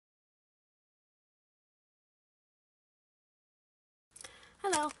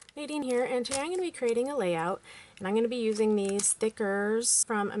Hello, Nadine here, and today I'm going to be creating a layout, and I'm going to be using these stickers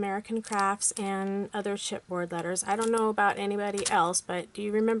from American Crafts and other chipboard letters. I don't know about anybody else, but do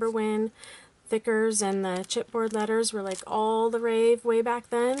you remember when thickers and the chipboard letters were like all the rave way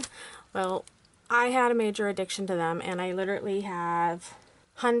back then? Well, I had a major addiction to them, and I literally have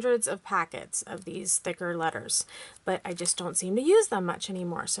hundreds of packets of these thicker letters, but I just don't seem to use them much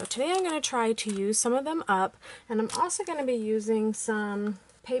anymore. So today I'm going to try to use some of them up, and I'm also going to be using some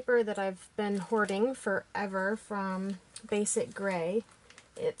paper that I've been hoarding forever from Basic Gray.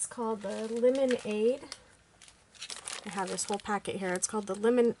 It's called the Lemonade. I have this whole packet here. It's called the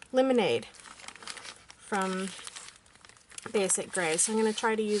Lemonade from Basic Gray. So I'm going to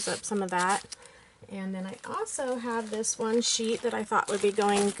try to use up some of that. And then I also have this one sheet that I thought would be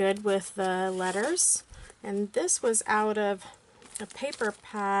going good with the letters. And this was out of a paper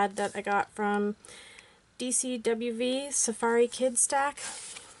pad that I got from DCWV Safari Kid Stack.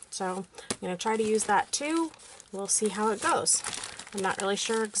 So I'm going to try to use that too. We'll see how it goes. I'm not really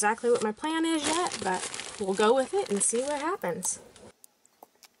sure exactly what my plan is yet, but we'll go with it and see what happens.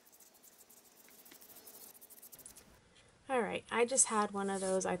 Alright, I just had one of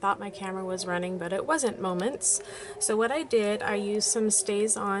those. I thought my camera was running, but it wasn't moments. So what I did, I used some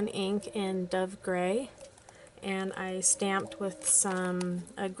StazOn ink in Dove Gray, and I stamped with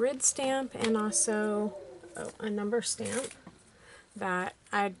a grid stamp and also a number stamp that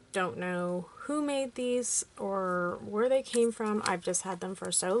I don't know who made these or where they came from. I've just had them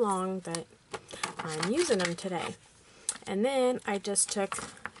for so long that I'm using them today. And then I just took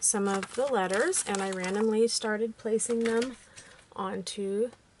some of the letters and I randomly started placing them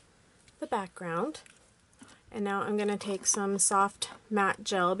onto the background. And now I'm going to take some soft matte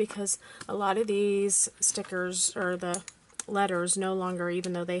gel, because a lot of these stickers or the letters no longer,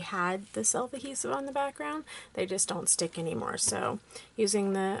 even though they had the self-adhesive on the background, they just don't stick anymore. So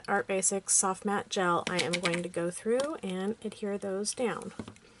using the Art Basics soft matte gel, I am going to go through and adhere those down.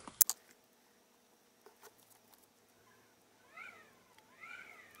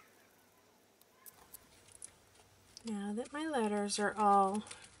 Now that my letters are all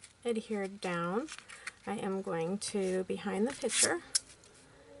adhered down, I am going to, behind the picture,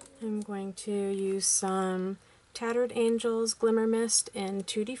 I'm going to use some Tattered Angels Glimmer Mist in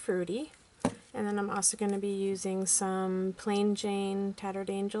Tutti Frutti, and then I'm also going to be using some Plain Jane Tattered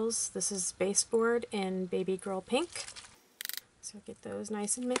Angels. This is Baseboard in Baby Girl Pink. So get those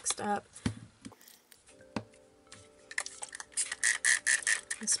nice and mixed up.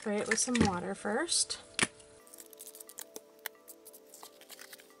 And spray it with some water first.